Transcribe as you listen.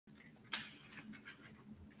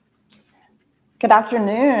Good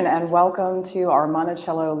afternoon and welcome to our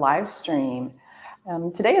Monticello live stream.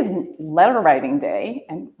 Today is letter writing day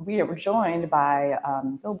and we are joined by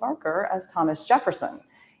Bill Barker as Thomas Jefferson.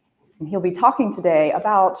 And he'll be talking today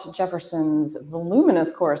about Jefferson's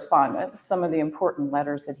voluminous correspondence, some of the important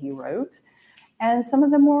letters that he wrote, and some of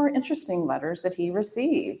the more interesting letters that he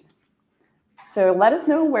received. So let us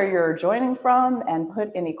know where you're joining from and put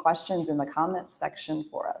any questions in the comments section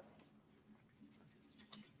for us.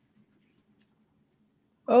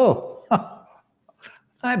 Oh,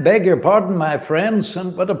 I beg your pardon, my friends,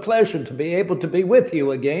 and what a pleasure to be able to be with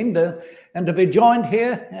you again and to be joined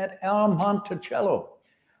here at our Monticello.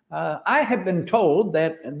 I have been told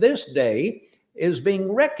that this day is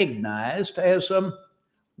being recognized as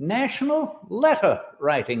National Letter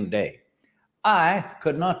Writing Day. I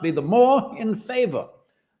could not be the more in favor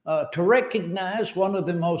to recognize one of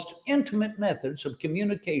the most intimate methods of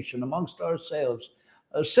communication amongst ourselves,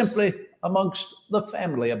 simply amongst the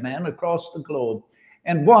family of man across the globe,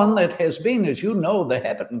 and one that has been, as you know, the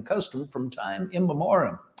habit and custom from time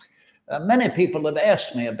immemorial. Many people have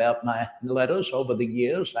asked me about my letters over the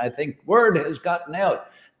years. I think word has gotten out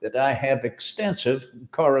that I have extensive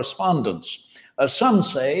correspondence. Some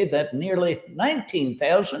say that nearly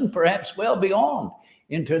 19,000, perhaps well beyond,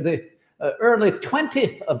 into the early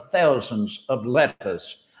 20 of thousands of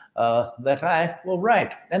letters that I will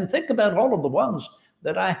write. And think about all of the ones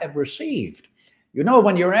that I have received. You know,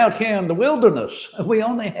 when you're out here in the wilderness, we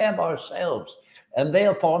only have ourselves. And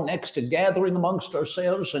therefore, next to gathering amongst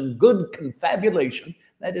ourselves and good confabulation,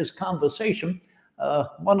 that is conversation,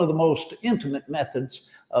 one of the most intimate methods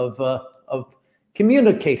of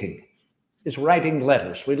communicating is writing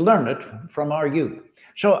letters. We learn it from our youth.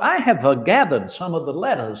 So I have gathered some of the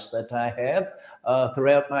letters that I have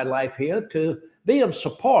throughout my life here to be of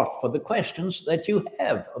support for the questions that you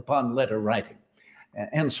have upon letter writing.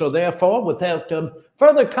 And so therefore, without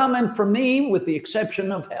further comment from me, with the exception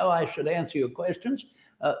of how I should answer your questions,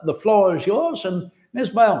 the floor is yours. And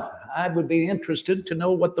Ms. Bell, I would be interested to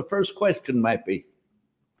know what the first question might be.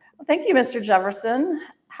 Well, thank you, Mr. Jefferson.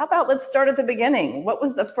 How about let's start at the beginning. What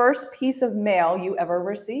was the first piece of mail you ever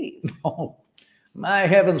received? Oh, my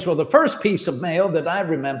heavens. Well, the first piece of mail that I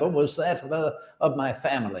remember was that of my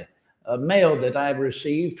family. Mail that I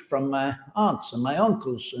received from my aunts and my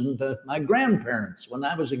uncles and my grandparents when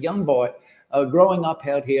I was a young boy growing up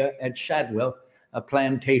out here at Shadwell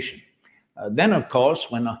Plantation. Then, of course,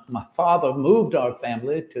 when my father moved our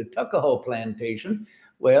family to Tuckahoe Plantation,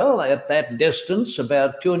 well, at that distance,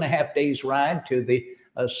 about 2.5 days' ride to the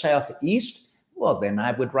southeast, well, then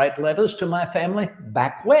I would write letters to my family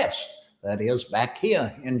back west, that is, back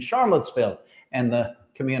here in Charlottesville and the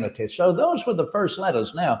community. So those were the first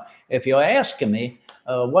letters. Now, if you're asking me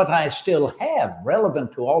what I still have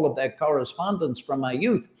relevant to all of that correspondence from my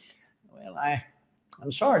youth, well,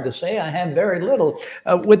 I'm sorry to say I have very little,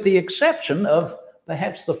 with the exception of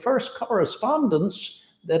perhaps the first correspondence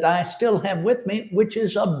that I still have with me, which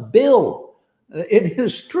is a bill. It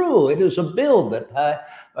is true. It is a bill that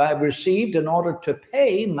I received in order to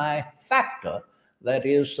pay my factor, that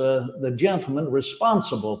is the gentleman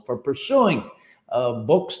responsible for pursuing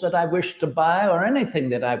books that I wished to buy or anything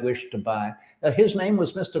that I wished to buy. His name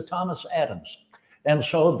was Mr. Thomas Adams. And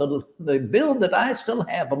so the bill that I still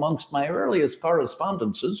have amongst my earliest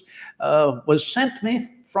correspondences was sent me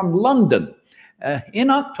from London in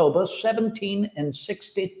October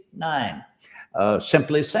 1769.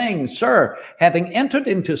 Simply saying, "Sir, having entered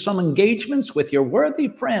into some engagements with your worthy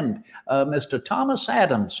friend, Mr. Thomas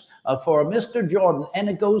Adams, for Mr. Jordan," and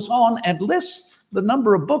it goes on and lists the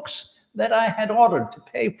number of books that I had ordered to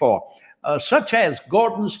pay for, such as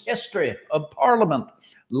Gordon's History of Parliament,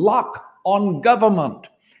 Locke on Government,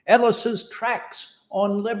 Ellis's Tracts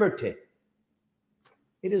on Liberty.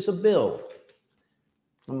 It is a bill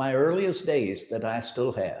from my earliest days that I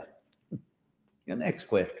still have. Your next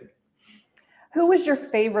question. Who was your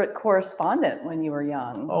favorite correspondent when you were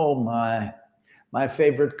young? Oh, my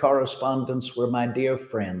favorite correspondents were my dear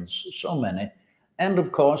friends, so many, and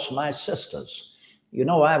of course my sisters. You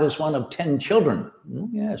know, I was one of 10 children.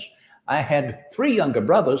 Yes, I had 3 younger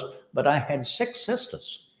brothers, but I had 6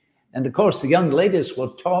 sisters. And of course, the young ladies were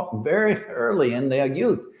taught very early in their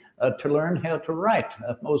youth to learn how to write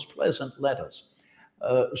most pleasant letters.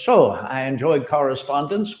 So I enjoyed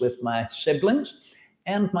correspondence with my siblings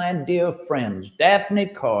and my dear friends. Dabney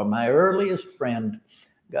Carr, my earliest friend,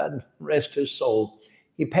 God rest his soul.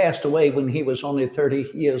 He passed away when he was only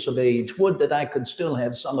 30 years of age. Would that I could still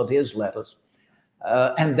have some of his letters.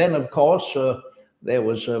 And then, of course, there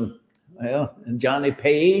was Johnny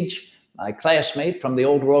Page, my classmate from the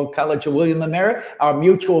Old World College of William and Mary, our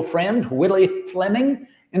mutual friend, Willie Fleming,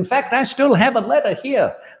 In fact, I still have a letter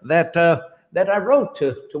here that I wrote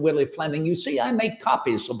to Willie Fleming. You see, I make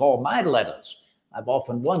copies of all my letters. I've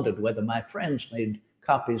often wondered whether my friends made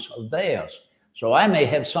copies of theirs. So I may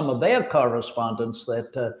have some of their correspondence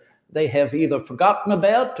that they have either forgotten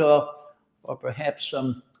about or perhaps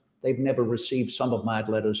they've never received some of my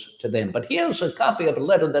letters to them. But here's a copy of a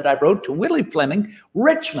letter that I wrote to Willie Fleming,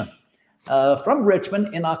 Richmond, from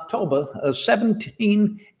Richmond in October of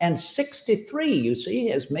 1763. You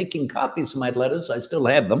see, as making copies of my letters, I still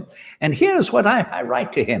have them. And here's what I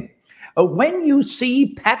write to him. When you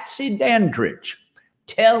see Patsy Dandridge,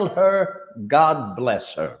 tell her God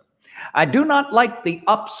bless her. I do not like the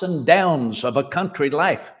ups and downs of a country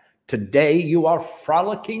life. Today you are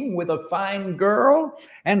frolicking with a fine girl,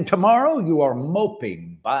 and tomorrow you are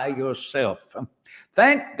moping by yourself.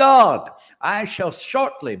 Thank God, I shall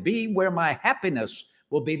shortly be where my happiness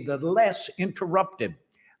will be the less interrupted.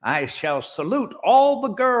 I shall salute all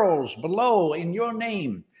the girls below in your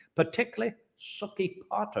name, particularly Sookie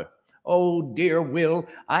Potter. Oh, dear Will,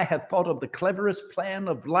 I have thought of the cleverest plan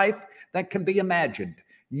of life that can be imagined.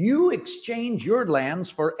 You exchange your lands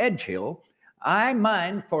for Edgehill, I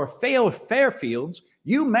mine for Fairfields,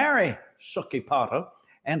 you marry Sookie Potter,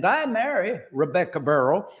 and I marry Rebecca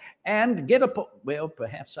Burrow, and get a... Well,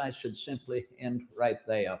 perhaps I should simply end right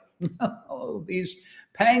there. Oh, these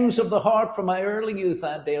pangs of the heart from my early youth,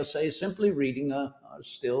 I dare say, simply reading are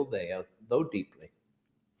still there, though deeply.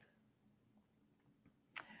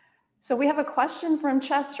 So we have a question from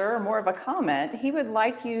Chester, or more of a comment. He would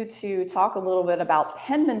like you to talk a little bit about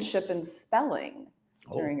penmanship and spelling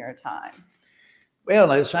during your time.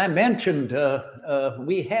 Well, as I mentioned,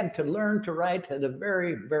 we had to learn to write at a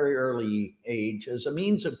very, very early age as a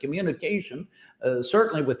means of communication,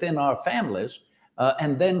 certainly within our families,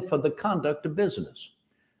 and then for the conduct of business.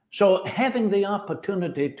 So having the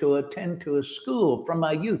opportunity to attend to a school from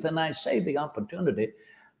my youth, and I say the opportunity,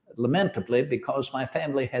 lamentably, because my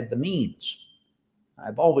family had the means.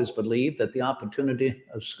 I've always believed that the opportunity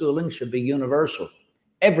of schooling should be universal.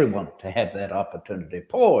 Everyone to have that opportunity,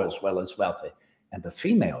 poor as well as wealthy, and the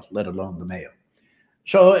female, let alone the male.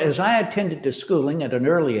 So as I attended to schooling at an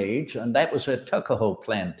early age, and that was at Tuckahoe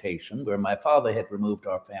Plantation, where my father had removed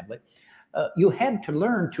our family, you had to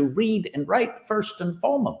learn to read and write first and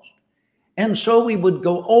foremost. And so we would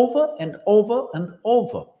go over and over and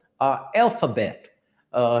over our alphabet,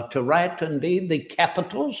 to write indeed the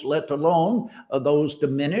capitals, let alone those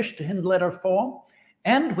diminished in letter form.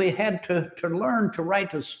 And we had to learn to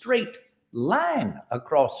write a straight line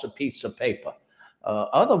across a piece of paper.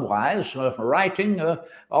 Otherwise, writing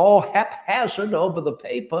all haphazard over the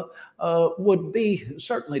paper would be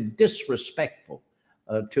certainly disrespectful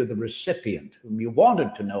to the recipient, whom you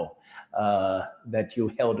wanted to know that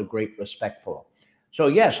you held a great respect for. So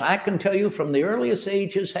yes, I can tell you from the earliest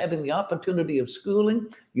ages, having the opportunity of schooling,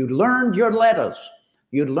 you learned your letters,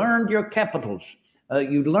 you learned your capitals,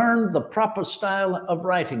 you learned the proper style of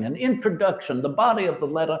writing, an introduction, the body of the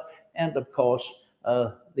letter, and of course,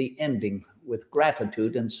 the ending with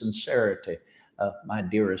gratitude and sincerity, my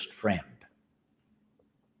dearest friend.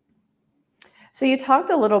 So you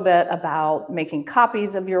talked a little bit about making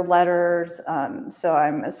copies of your letters. So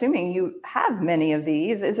I'm assuming you have many of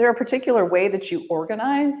these. Is there a particular way that you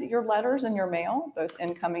organize your letters in your mail, both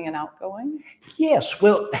incoming and outgoing? Yes.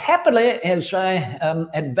 Well, happily, as I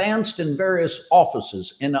advanced in various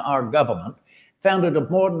offices in our government, found it of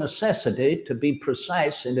more necessity to be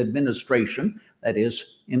precise in administration, that is,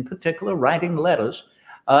 in particular, writing letters,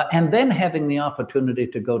 and then having the opportunity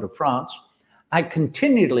to go to France. I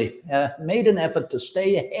continually made an effort to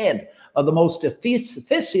stay ahead of the most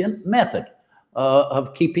efficient method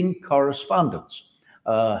of keeping correspondence.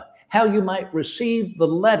 How you might receive the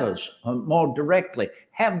letters more directly,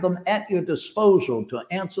 have them at your disposal to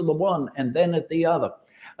answer the one and then at the other,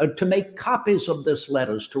 to make copies of these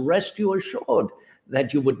letters, to rest you assured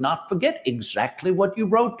that you would not forget exactly what you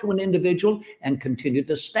wrote to an individual and continue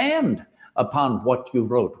to stand upon what you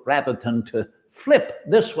wrote rather than to flip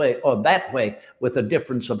this way or that way with a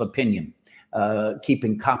difference of opinion.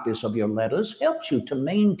 Keeping copies of your letters helps you to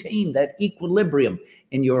maintain that equilibrium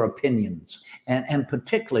in your opinions, and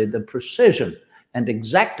particularly the precision and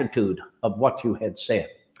exactitude of what you had said.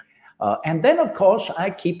 And then, of course,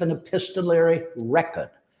 I keep an epistolary record.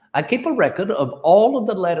 I keep a record of all of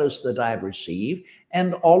the letters that I receive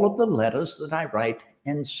and all of the letters that I write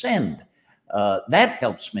and send. That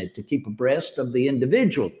helps me to keep abreast of the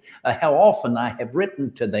individual, how often I have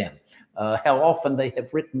written to them, how often they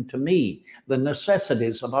have written to me, the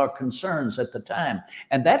necessities of our concerns at the time.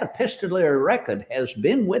 And that epistolary record has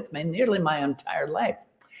been with me nearly my entire life.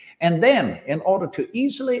 And then, in order to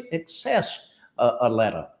easily access a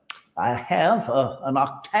letter. I have an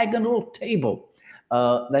octagonal table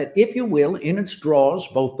that, if you will, in its drawers,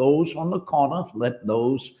 both those on the corner, let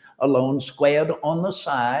those alone, squared on the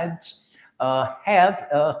sides, have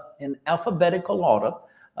in alphabetical order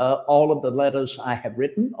all of the letters I have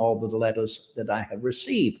written, all of the letters that I have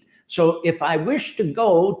received. So if I wish to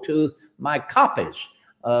go to my copies,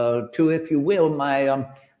 to, if you will,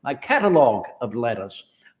 my catalog of letters,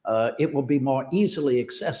 it will be more easily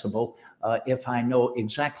accessible if I know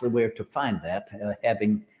exactly where to find that,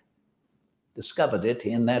 having discovered it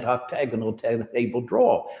in that octagonal table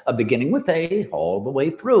drawer, beginning with A all the way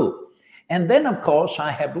through. And then, of course,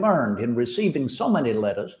 I have learned in receiving so many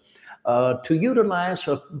letters to utilize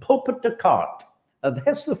a pulpit de carte.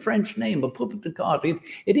 That's the French name, a pulpit de carte.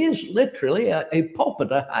 It is literally a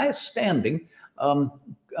pulpit, a high-standing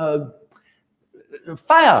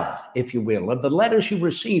file, if you will, of the letters you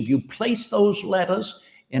receive. You place those letters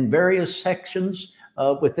in various sections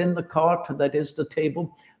within the cart, that is the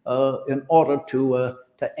table, in order to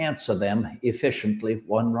answer them efficiently,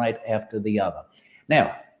 one right after the other.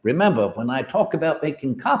 Now, remember, when I talk about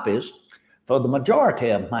making copies, for the majority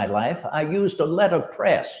of my life, I used a letter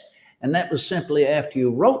press. And that was simply after you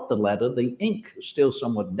wrote the letter, the ink still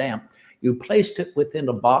somewhat damp, you placed it within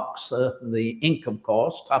a box, the ink, of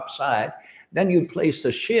course, top side. Then you place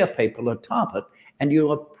the sheer paper atop it, and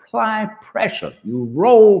you apply pressure. You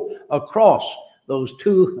roll across those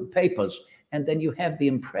two papers, and then you have the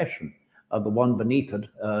impression of the one beneath it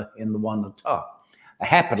in the one atop.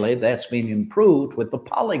 Happily, that's been improved with the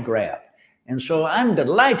polygraph. And so I'm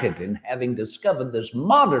delighted in having discovered this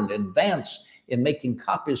modern advance in making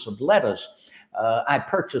copies of letters. I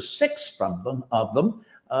purchased 6 of them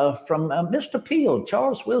from Mr. Peel,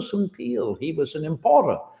 Charles Wilson Peel. He was an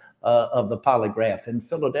importer of the polygraph in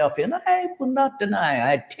Philadelphia. And I will not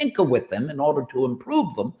deny, I tinker with them in order to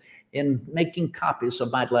improve them in making copies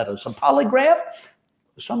of my letters. A polygraph,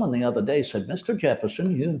 someone the other day said, Mr.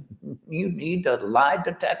 Jefferson, you need a lie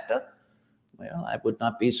detector? Well, I would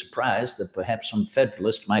not be surprised that perhaps some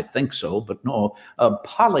Federalist might think so, but no. A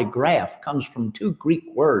polygraph comes from 2 Greek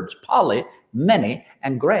words, poly, many,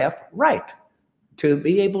 and graph, write, to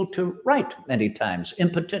be able to write many times,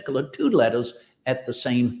 in particular 2 letters at the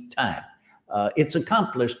same time. It's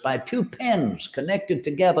accomplished by 2 pens connected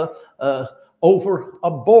together over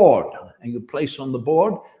a board. And you place on the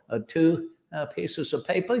board 2 pieces of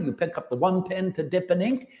paper. You pick up the one pen to dip in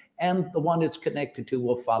ink, and the one it's connected to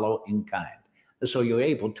will follow in kind. So you're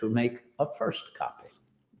able to make a first copy.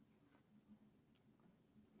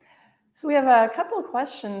 So we have a couple of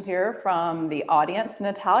questions here from the audience.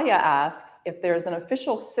 Natalia asks if there's an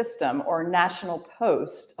official system or national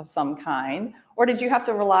post of some kind, or did you have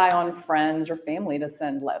to rely on friends or family to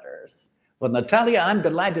send letters? Well, Natalia, I'm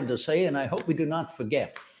delighted to say, and I hope we do not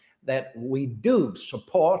forget, that we do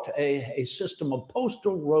support a system of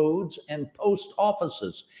postal roads and post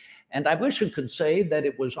offices. And I wish I could say that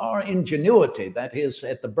it was our ingenuity, that is,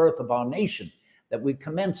 at the birth of our nation, that we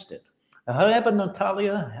commenced it. However,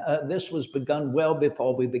 Natalia, this was begun well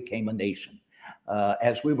before we became a nation.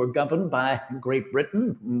 As we were governed by Great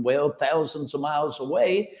Britain, well, thousands of miles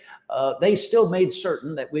away, they still made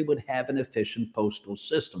certain that we would have an efficient postal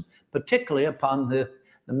system, particularly upon the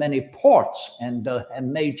many ports and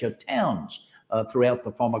major towns throughout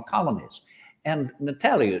the former colonies. And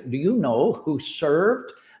Natalia, do you know who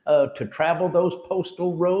served to travel those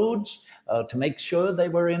postal roads, to make sure they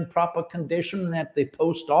were in proper condition and that the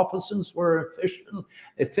post offices were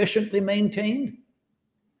efficiently maintained?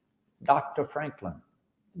 Dr. Franklin,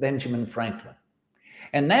 Benjamin Franklin.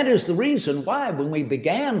 And that is the reason why, when we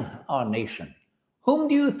began our nation, whom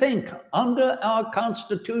do you think under our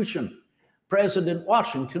Constitution President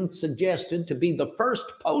Washington suggested to be the first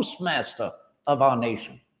postmaster of our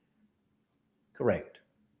nation? Correct.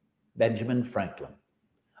 Benjamin Franklin.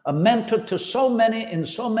 A mentor to so many in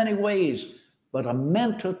so many ways, but a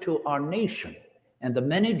mentor to our nation and the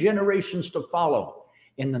many generations to follow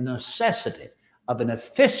in the necessity of an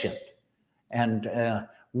efficient and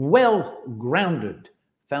well-grounded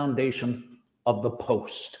foundation of the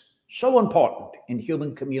post. So important in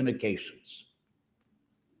human communications.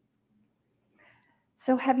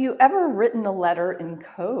 So have you ever written a letter in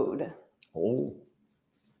code? Oh,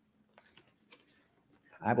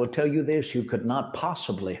 I will tell you this, you could not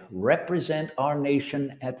possibly represent our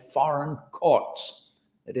nation at foreign courts,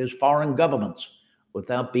 that is, foreign governments,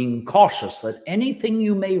 without being cautious that anything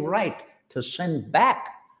you may write to send back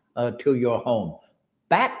to your home,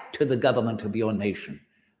 back to the government of your nation,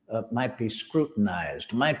 might be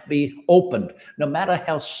scrutinized, might be opened, no matter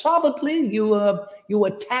how solidly you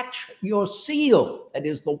attach your seal, that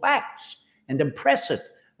is the wax, and impress it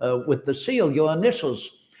with the seal, your initials.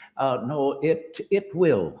 No, it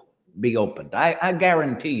will be opened. I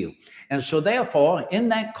guarantee you. And so therefore, in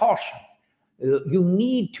that caution, you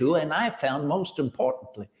need to, and I found most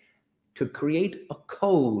importantly, to create a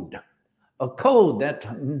code that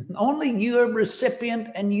only your recipient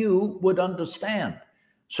and you would understand.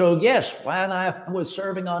 So yes, while I was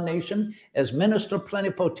serving our nation as minister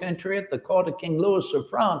plenipotentiary at the court of King Louis of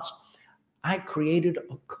France, I created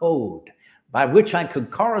a code by which I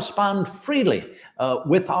could correspond freely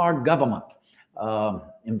with our government.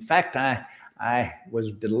 In fact, I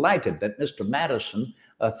was delighted that Mr. Madison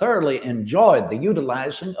thoroughly enjoyed the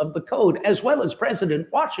utilizing of the code, as well as President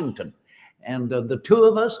Washington. And the two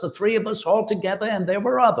of us, the three of us all together, and there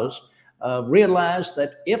were others, realized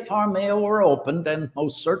that if our mail were opened, and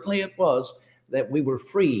most certainly it was, that we were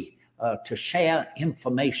free to share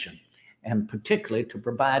information, and particularly to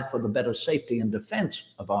provide for the better safety and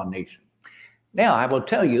defense of our nation. Now, I will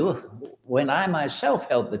tell you, when I myself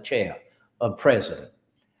held the chair of president,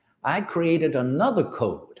 I created another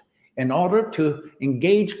code in order to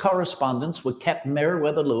engage correspondence with Captain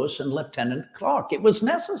Meriwether Lewis and Lieutenant Clark. It was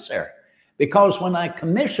necessary because when I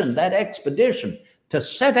commissioned that expedition to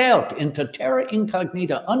set out into terra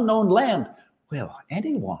incognita, unknown land, well,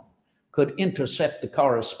 anyone could intercept the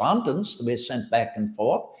correspondence that we sent back and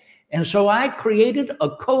forth. And so I created a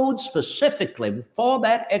code specifically for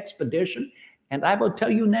that expedition. And I will tell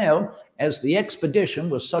you now, as the expedition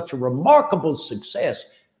was such a remarkable success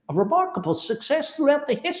throughout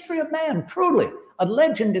the history of man, truly a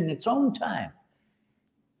legend in its own time,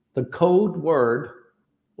 the code word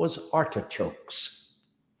was artichokes.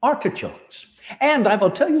 Artichokes. And I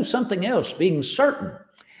will tell you something else, being certain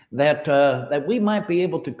that we might be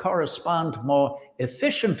able to correspond more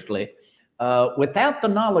efficiently without the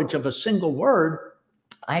knowledge of a single word,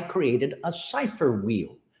 I created a cipher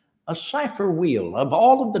wheel of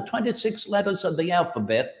all of the 26 letters of the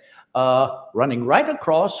alphabet, running right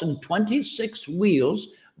across in 26 wheels,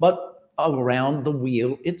 but around the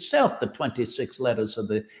wheel itself, the 26 letters of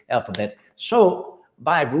the alphabet. So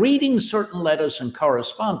by reading certain letters in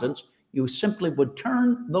correspondence, you simply would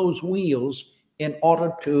turn those wheels in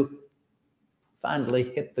order to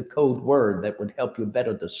finally hit the code word that would help you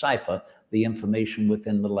better decipher the information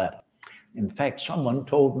within the letter. In fact, someone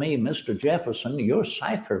told me, Mr. Jefferson, your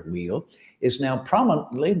cipher wheel is now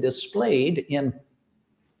prominently displayed in,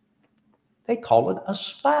 they call it a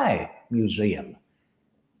spy museum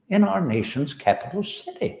in our nation's capital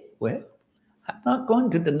city. Well, I'm not going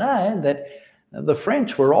to deny that the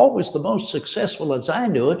French were always the most successful, as I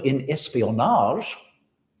knew it, in espionage.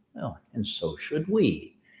 Well, and so should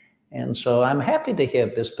we. And so I'm happy to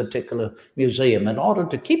have this particular museum in order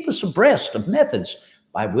to keep us abreast of methods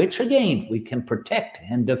by which, again, we can protect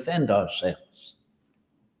and defend ourselves.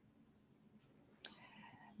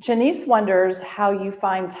 Janice wonders how you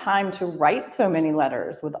find time to write so many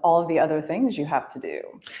letters with all of the other things you have to do.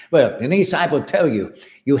 Well, Denise, I will tell you,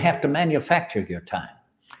 you have to manufacture your time.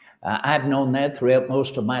 I've known that throughout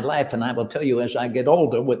most of my life, and I will tell you, as I get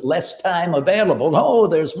older, with less time available,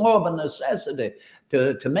 there's more of a necessity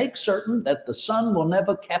to make certain that the sun will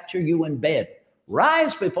never capture you in bed.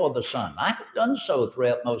 Rise before the sun. I have done so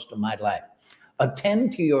throughout most of my life.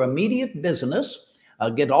 Attend to your immediate business.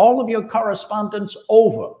 Get all of your correspondence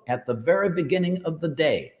over at the very beginning of the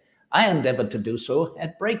day. I endeavor to do so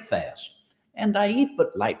at breakfast. And I eat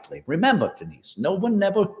but lightly. Remember, Denise, no one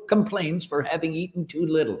never complains for having eaten too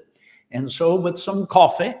little. And so with some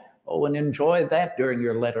coffee, and enjoy that during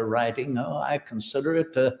your letter writing. I consider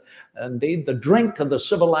it indeed the drink of the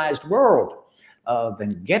civilized world.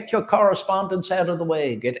 Then get your correspondence out of the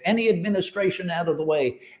way. Get any administration out of the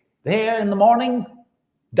way. There in the morning,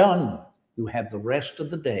 done. You have the rest of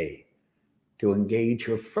the day to engage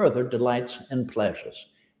your further delights and pleasures.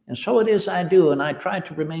 And so it is I do, and I try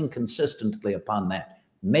to remain consistently upon that.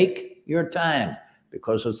 Make your time,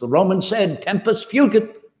 because as the Romans said, tempus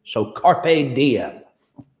fugit, so carpe diem.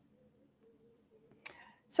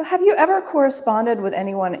 So have you ever corresponded with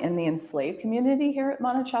anyone in the enslaved community here at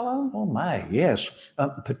Monticello? Oh my, yes.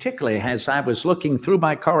 Particularly as I was looking through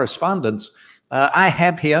my correspondence, I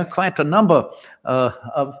have here quite a number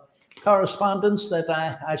of correspondence that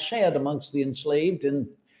I shared amongst the enslaved, and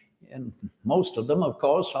most of them, of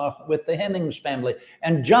course, are with the Hemmings family.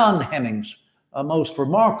 And John Hemmings, a most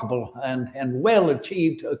remarkable and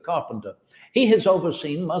well-achieved carpenter. He has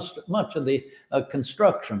overseen much of the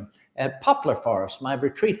construction at Poplar Forest, my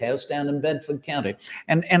retreat house down in Bedford County.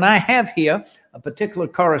 And I have here a particular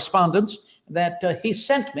correspondence that he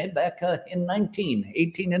sent me back in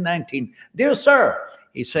 18 and 19. Dear sir,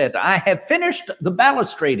 he said, I have finished the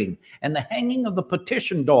balustrading and the hanging of the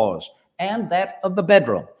partition doors and that of the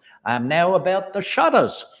bedroom. I'm now about the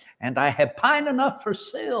shutters, and I have pine enough for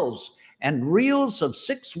sills and reels of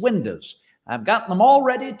 6 windows. I've gotten them all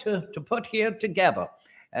ready to put here together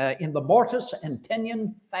in the mortise and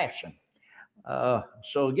tenon fashion.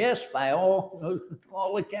 So yes, by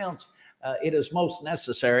all accounts, it is most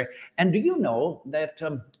necessary. And do you know that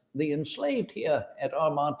the enslaved here at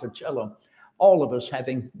our Monticello, all of us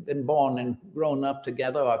having been born and grown up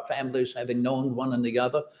together, our families having known one and the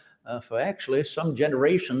other, for actually some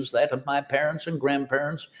generations, that of my parents and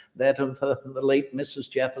grandparents, that of the late Mrs.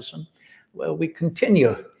 Jefferson, well, we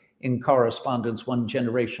continue in correspondence one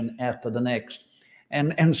generation after the next.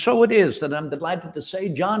 And so it is that I'm delighted to say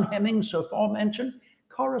John Hemmings, aforementioned,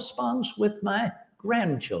 corresponds with my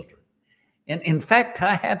grandchildren. And in fact,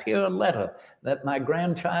 I have here a letter that my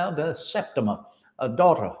grandchild, Septima, a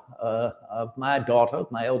daughter of my daughter,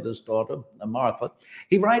 my eldest daughter, Martha,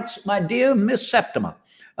 he writes, "My dear Miss Septima,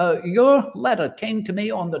 your letter came to me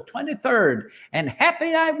on the 23rd, and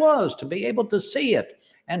happy I was to be able to see it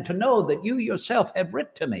and to know that you yourself have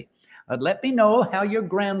written to me. Let me know how your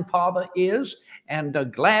grandfather is,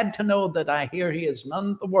 and glad to know that I hear he is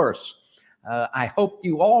none the worse. I hope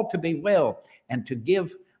you all to be well, and to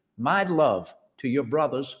give my love to your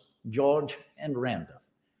brothers, George and Randolph."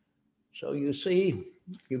 So you see,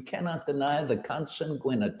 you cannot deny the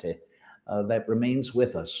consanguinity that remains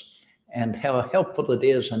with us, and how helpful it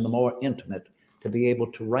is and the more intimate to be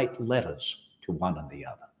able to write letters to one and the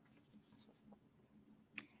other.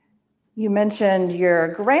 You mentioned your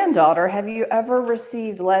granddaughter. Have you ever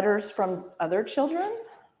received letters from other children,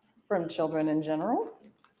 from children in general?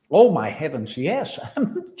 Oh, my heavens, yes.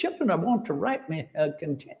 Children I want to write me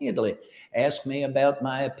continually, ask me about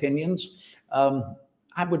my opinions.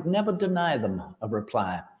 I would never deny them a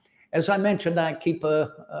reply. As I mentioned, I keep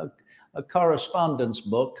a correspondence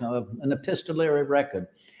book, an epistolary record.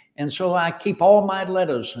 And so I keep all my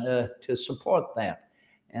letters to support that,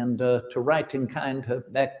 and to write in kind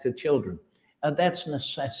back to children. That's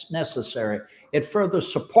necessary. It further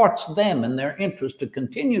supports them in their interest to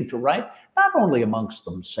continue to write, not only amongst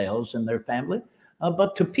themselves and their family,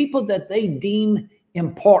 but to people that they deem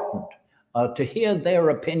important, to hear their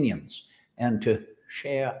opinions and to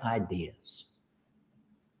share ideas.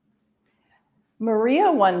 Maria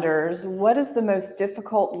wonders, what is the most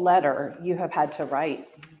difficult letter you have had to write?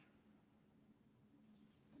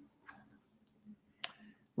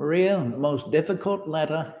 Maria, the most difficult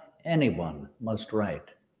letter anyone must write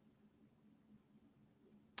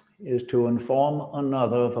is to inform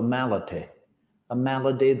another of a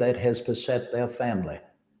malady that has beset their family.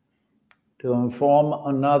 To inform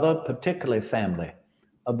another, particularly family,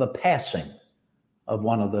 of the passing of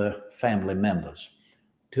one of the family members.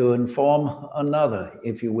 To inform another,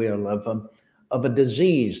 if you will, of a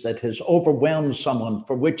disease that has overwhelmed someone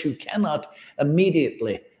for which you cannot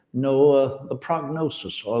immediately know the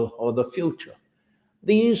prognosis or the future.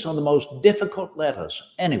 These are the most difficult letters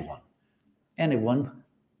anyone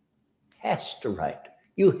has to write.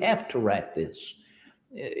 You have to write this.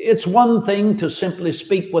 It's one thing to simply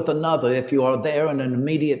speak with another if you are there in an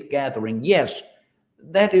immediate gathering. Yes,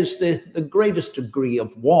 that is the greatest degree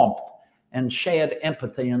of warmth and shared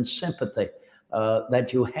empathy and sympathy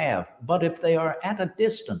that you have. But if they are at a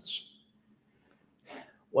distance,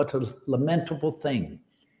 what a lamentable thing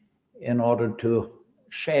in order to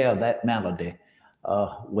share that malady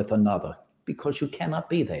with another, because you cannot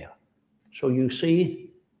be there. So you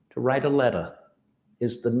see, to write a letter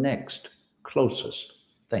is the next closest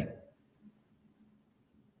thing.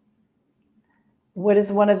 What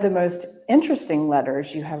is one of the most interesting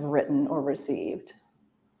letters you have written or received?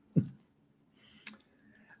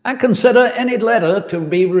 I consider any letter to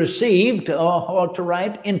be received or to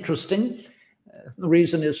write interesting. The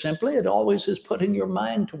reason is simply it always is putting your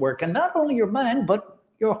mind to work, and not only your mind, but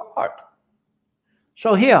your heart.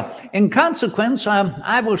 So here, in consequence,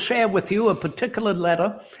 I will share with you a particular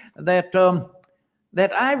letter that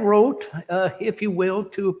I wrote, if you will,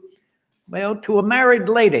 to a married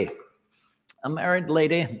lady,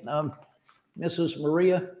 Mrs.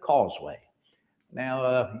 Maria Causeway.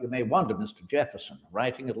 Now, you may wonder, Mr. Jefferson,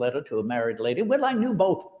 writing a letter to a married lady. Well, I knew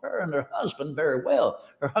both her and her husband very well.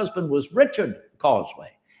 Her husband was Richard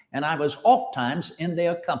Causeway, and I was oftentimes in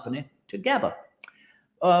their company together.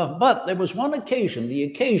 But there was one occasion, the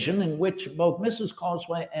occasion in which both Mrs.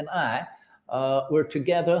 Causeway and I were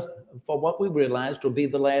together for what we realized would be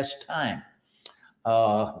the last time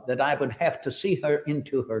that I would have to see her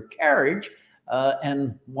into her carriage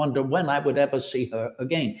and wonder when I would ever see her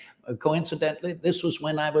again. Coincidentally, this was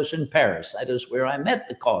when I was in Paris. That is where I met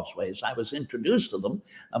the Causeways. I was introduced to them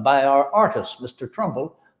by our artist, Mr.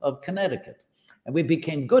 Trumbull of Connecticut. And we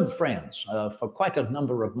became good friends for quite a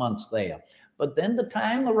number of months there. But then the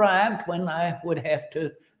time arrived when I would have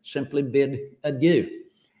to simply bid adieu.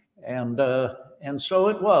 And so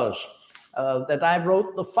it was that I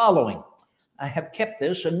wrote the following. I have kept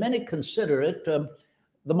this, and many consider it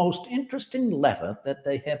the most interesting letter that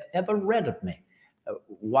they have ever read of me.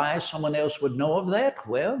 Why someone else would know of that?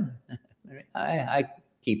 Well, I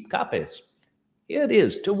keep copies. Here it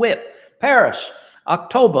is, to wit, Paris,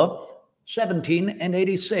 October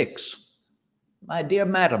 1786. My dear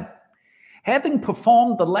madam, having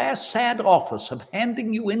performed the last sad office of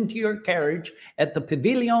handing you into your carriage at the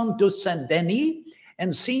Pavilion de Saint-Denis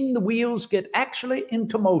and seeing the wheels get actually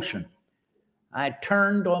into motion, I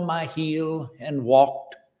turned on my heel and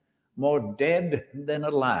walked, more dead than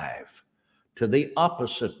alive, to the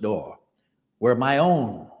opposite door, where my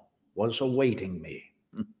own was awaiting me.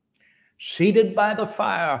 Seated by the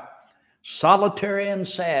fire, solitary and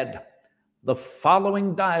sad, the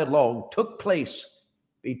following dialogue took place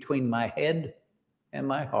between my head and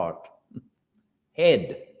my heart.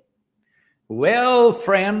 Head. Well,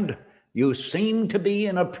 friend, you seem to be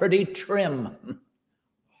in a pretty trim.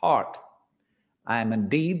 Heart. I am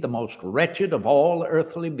indeed the most wretched of all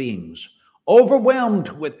earthly beings, overwhelmed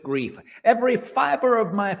with grief, every fiber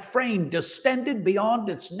of my frame distended beyond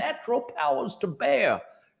its natural powers to bear.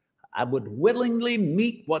 I would willingly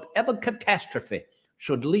meet whatever catastrophe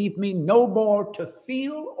should leave me no more to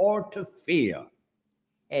feel or to fear.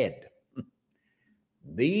 Head.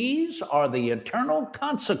 These are the eternal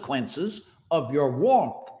consequences of your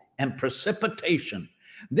warmth and precipitation.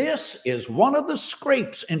 This is one of the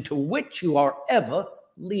scrapes into which you are ever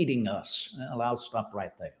leading us. Well, I'll stop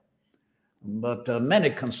right there. But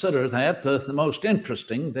many consider that the most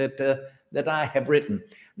interesting that I have written.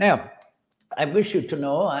 Now, I wish you to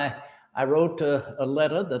know I wrote a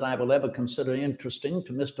letter that I will ever consider interesting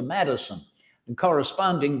to Mr. Madison, and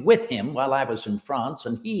corresponding with him while I was in France,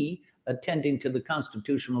 and he attending to the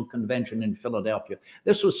Constitutional Convention in Philadelphia.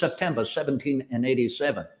 This was September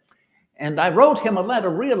 1787. And I wrote him a letter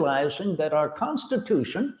realizing that our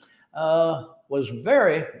Constitution was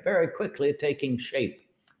very, very quickly taking shape.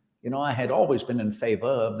 You know, I had always been in favor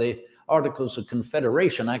of the Articles of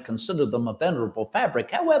Confederation. I considered them a venerable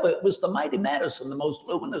fabric. However, it was the mighty Madison, the most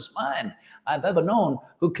luminous mind I've ever known,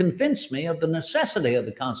 who convinced me of the necessity of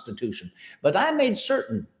the Constitution. But I made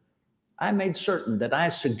certain that I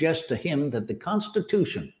suggest to him that the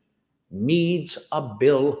Constitution needs a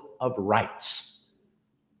Bill of Rights.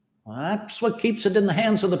 Well, that's what keeps it in the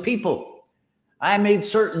hands of the people. I made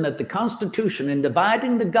certain that the Constitution, in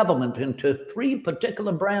dividing the government into three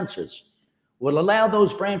particular branches, will allow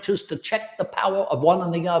those branches to check the power of one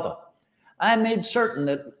and the other. I made certain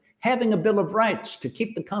that having a Bill of Rights to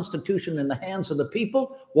keep the Constitution in the hands of the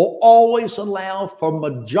people will always allow for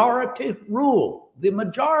majority rule, the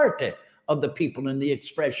majority of the people in the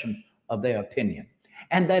expression of their opinion,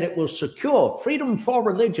 and that it will secure freedom for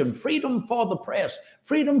religion, freedom for the press,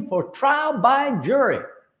 freedom for trial by jury.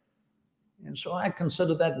 And so I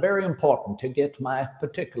consider that very important to get my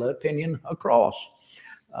particular opinion across.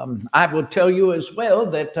 I will tell you as well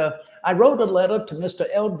that I wrote a letter to Mr.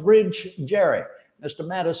 Eldridge Gerry, Mr.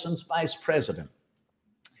 Madison's vice president.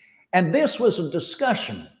 And this was a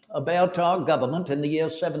discussion about our government in the year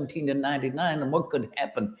 1799 and what could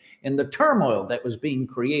happen in the turmoil that was being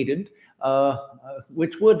created,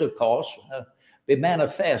 which would, of course, be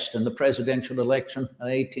manifest in the presidential election of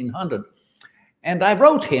 1800. And I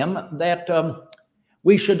wrote him that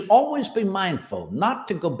we should always be mindful not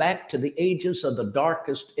to go back to the ages of the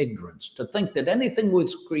darkest ignorance, to think that anything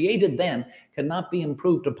was created then cannot be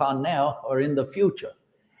improved upon now or in the future,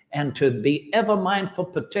 and to be ever mindful,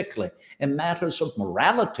 particularly in matters of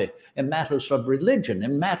morality, in matters of religion,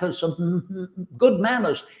 in matters of good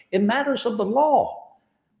manners, in matters of the law,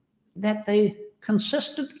 that they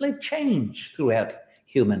consistently change throughout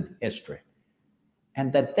human history,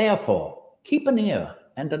 and that therefore keep an ear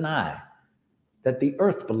and an eye that the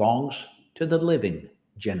earth belongs to the living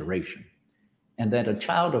generation, and that a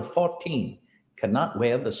child of 14 cannot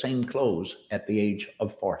wear the same clothes at the age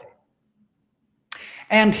of 40.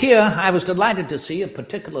 And here I was delighted to see a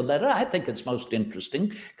particular letter. I think it's most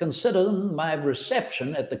interesting, considering my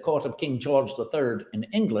reception at the court of King George III in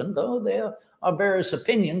England, though there are various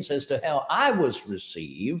opinions as to how I was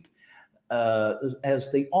received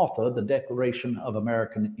as the author of the Declaration of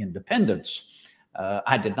American Independence.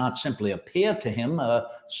 I did not simply appear to him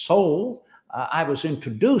sole. I was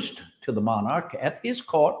introduced to the monarch at his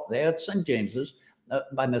court there at St. James's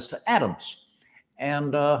by Mr. Adams.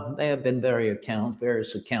 And there have been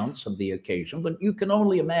various accounts of the occasion, but you can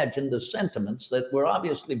only imagine the sentiments that were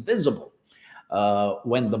obviously visible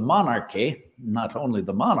when the monarchy, not only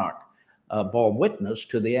the monarch, bore witness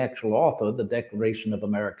to the actual author of the Declaration of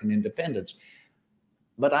American Independence.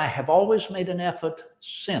 But I have always made an effort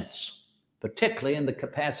since, particularly in the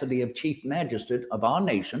capacity of Chief Magistrate of our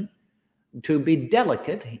nation, to be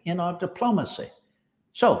delicate in our diplomacy.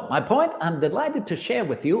 So my point, I'm delighted to share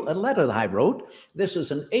with you a letter that I wrote. This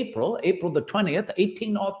is in April the 20th,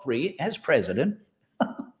 1803, as president,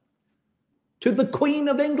 to the Queen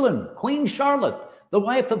of England, Queen Charlotte, the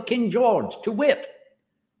wife of King George, to wit,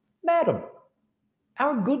 Madam,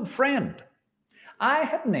 our good friend, I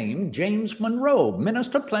have named James Monroe,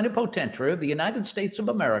 Minister Plenipotentiary of the United States of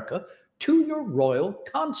America, to your royal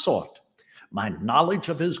consort. My knowledge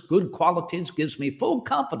of his good qualities gives me full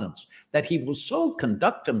confidence that he will so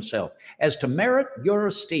conduct himself as to merit your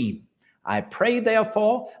esteem. I pray,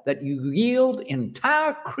 therefore, that you yield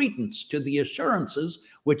entire credence to the assurances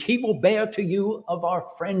which he will bear to you of our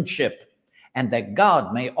friendship, and that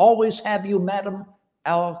God may always have you, Madam,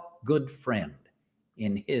 our good friend,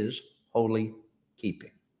 in his holy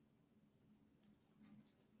keeping.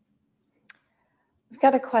 We've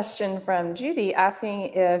got a question from Judy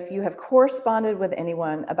asking if you have corresponded with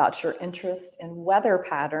anyone about your interest in weather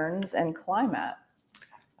patterns and climate.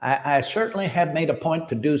 I certainly have made a point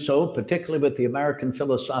to do so, particularly with the American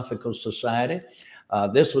Philosophical Society.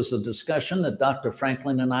 This was a discussion that Dr.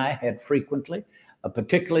 Franklin and I had frequently,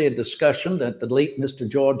 particularly a discussion that the late Mr.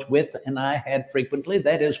 George Wythe and I had frequently.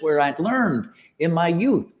 That is where I'd learned in my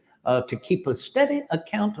youth to keep a steady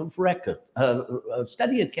account of a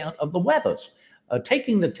steady account of the weathers,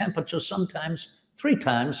 taking the temperature sometimes 3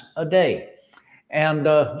 times a day. And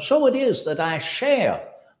so it is that I share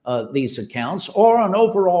these accounts, or an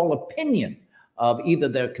overall opinion of either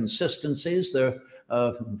their consistencies, their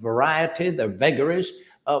variety, their vagaries,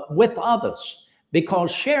 with others, because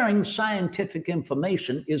sharing scientific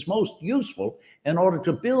information is most useful in order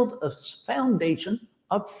to build a foundation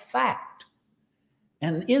of fact.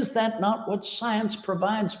 And is that not what science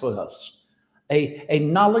provides for us? A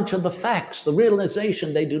knowledge of the facts, the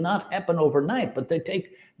realization they do not happen overnight, but they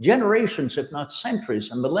take generations, if not centuries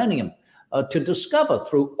and millennium, to discover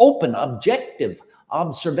through open, objective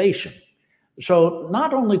observation. So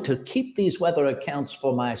not only to keep these weather accounts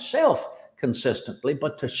for myself consistently,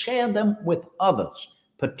 but to share them with others,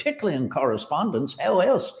 particularly in correspondence. How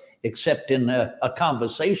else, except in a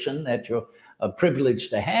conversation that you're privileged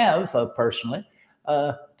to have personally,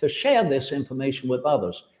 to share this information with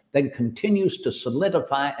others, then continues to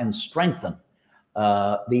solidify and strengthen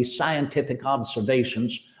these scientific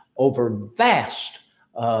observations over vast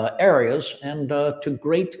areas and to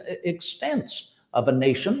great extents of a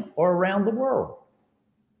nation or around the world.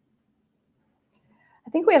 I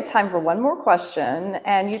think we have time for one more question.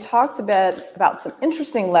 And you talked a bit about some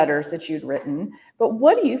interesting letters that you'd written, but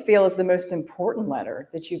what do you feel is the most important letter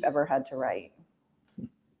that you've ever had to write?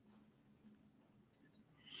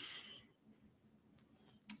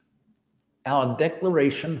 Our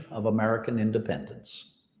Declaration of American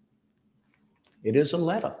Independence. It is a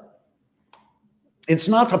letter. It's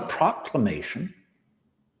not a proclamation.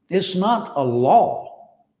 It's not a law.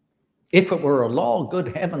 If it were a law, good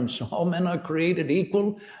heavens, all men are created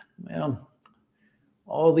equal. Well,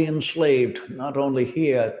 all the enslaved, not only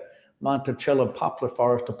here at Monticello Poplar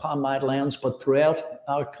Forest upon my lands, but throughout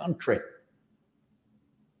our country,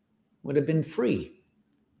 would have been free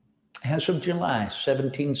as of July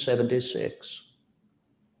 1776.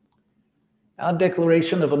 Our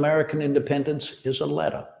Declaration of American Independence is a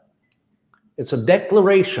letter. It's a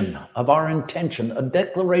declaration of our intention, a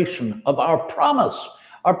declaration of our promise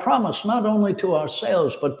not only to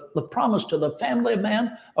ourselves, but the promise to the family of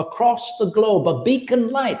man across the globe, a beacon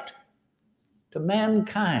light to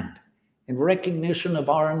mankind in recognition of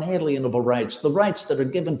our inalienable rights, the rights that are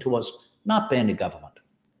given to us not by any government,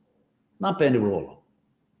 not by any ruler,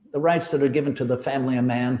 the rights that are given to the family of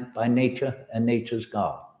man by nature and nature's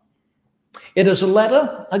God. It is a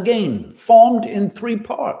letter, again, formed in 3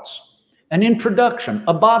 parts. An introduction,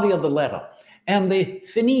 a body of the letter, and the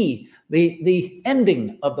fini, the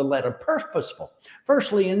ending of the letter, purposeful.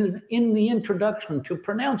 Firstly, in the introduction, to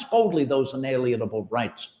pronounce boldly those inalienable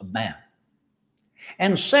rights of man.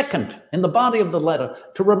 And second, in the body of the letter,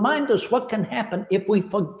 to remind us what can happen if we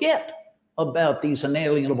forget about these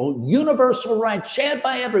inalienable universal rights shared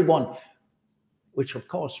by everyone, which of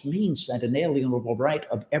course means that inalienable right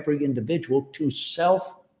of every individual to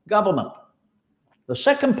self-government. The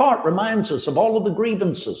second part reminds us of all of the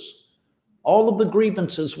grievances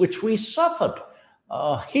which we suffered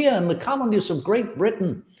here in the colonies of Great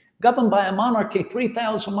Britain, governed by a monarchy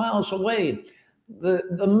 3,000 miles away,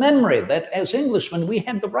 the memory that as Englishmen we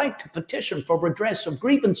had the right to petition for redress of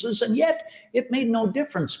grievances, and yet it made no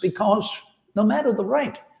difference because no matter the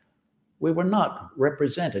right, we were not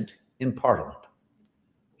represented in Parliament.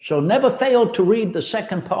 So never fail to read the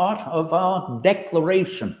second part of our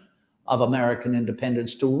Declaration of American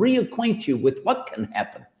Independence to reacquaint you with what can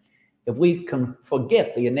happen if we can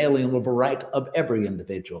forget the inalienable right of every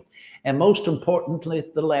individual. And most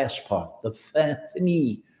importantly, the last part, the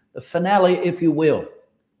finale, if you will,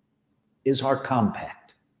 is our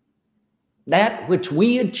compact. That which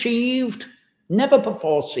we achieved, never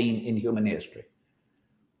before seen in human history,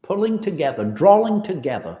 pulling together, drawing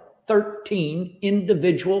together 13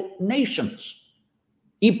 individual nations.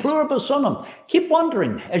 E pluribus unum. Keep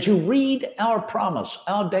wondering as you read our promise,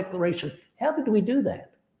 our declaration, how did we do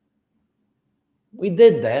that? We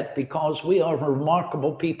did that because we are a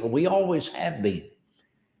remarkable people. We always have been.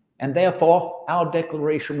 And therefore, our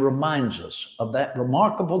declaration reminds us of that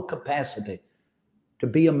remarkable capacity to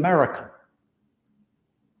be American.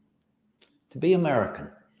 To be American.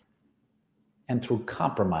 And through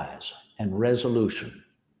compromise and resolution,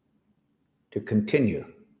 to continue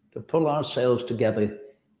to pull ourselves together,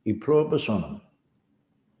 e pluribus unum,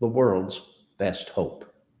 the world's best hope.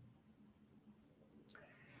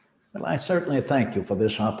 Well, I certainly thank you for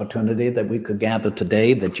this opportunity that we could gather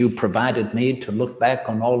today, that you provided me to look back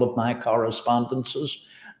on all of my correspondences.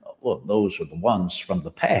 Well, those are the ones from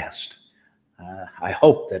the past. I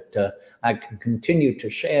hope that I can continue to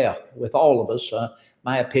share with all of us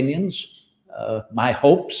my opinions, my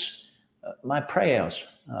hopes, my prayers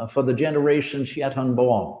for the generations yet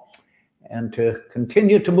unborn, and to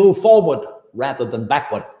continue to move forward rather than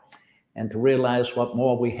backward, and to realize what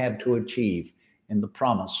more we have to achieve in the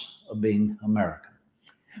promise of being American.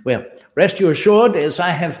 Well, rest you assured, as I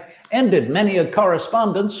have ended many a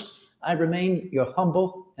correspondence, I remain your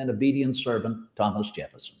humble and obedient servant, Thomas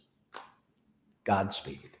Jefferson.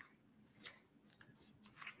 Godspeed.